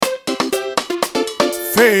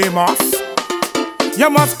famous. You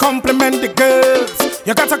must compliment the girls.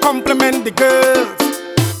 You gotta compliment the girls.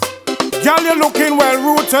 Girl, you looking well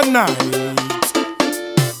rude tonight.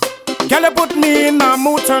 Girl, you put me in a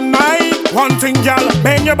mood tonight. One thing, girl,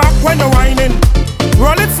 bend your back when you're whining.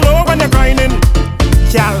 Roll it slow when you're grinding.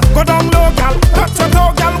 Girl, go down low, girl. Touch your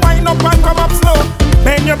toe, girl. Wind up and come up slow.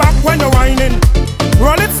 Bend your back when you're whining.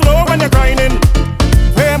 Roll it slow when you're grinding.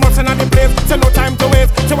 Famous in the place, so no time to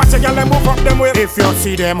waste. So watch a girl and move up them way. If you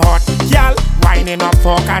see them hot, girl, winding up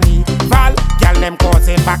for carnival. Girl, them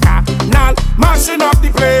causing bacchanal, mashing up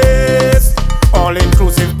the place. All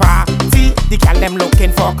inclusive party. The girl them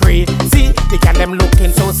looking for crazy. The girl them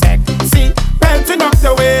looking so sexy. Belting up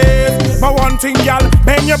the waist. But one thing, girl,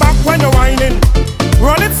 bend your back when you're whining.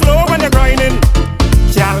 Roll it slow when you're grinding.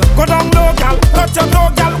 Girl, go down low, girl. Touch your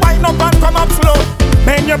toe, girl. Wind up and come up slow.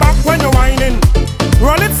 Bend your back when you're whining.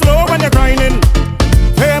 Roll it slow when you're grinding.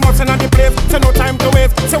 Famous in the place, so no time to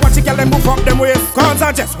waste. So watch the girl and move up them waist. Cause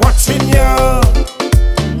I'm just watching you.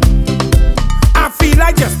 I feel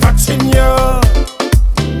like just touching you.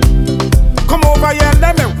 Come over here,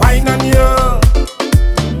 let me whine on you.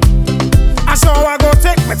 I sure I go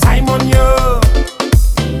take my time on you.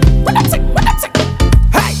 What that's it? What that's it?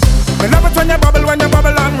 Hey! Me love it when you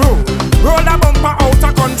bubble and roll. Roll that bumper out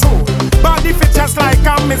of control. Body fit just like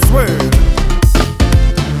a Miss World.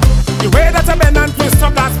 The way that you bend and twist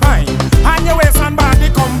up that spine, and your waist and body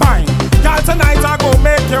combine. Girl, tonight I go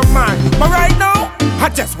make your mind. But right now, I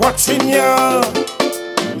just watching you.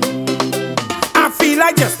 I feel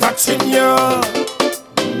like just touching you.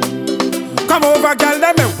 Come over, girl,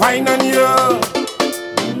 let me whine on you.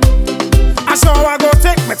 I sure I go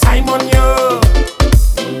take my time on you.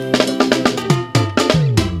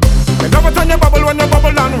 Me love it when you bubble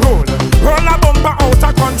and roll. Roll a bumper out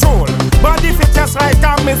of control. Body fit just like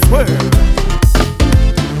a Miss World.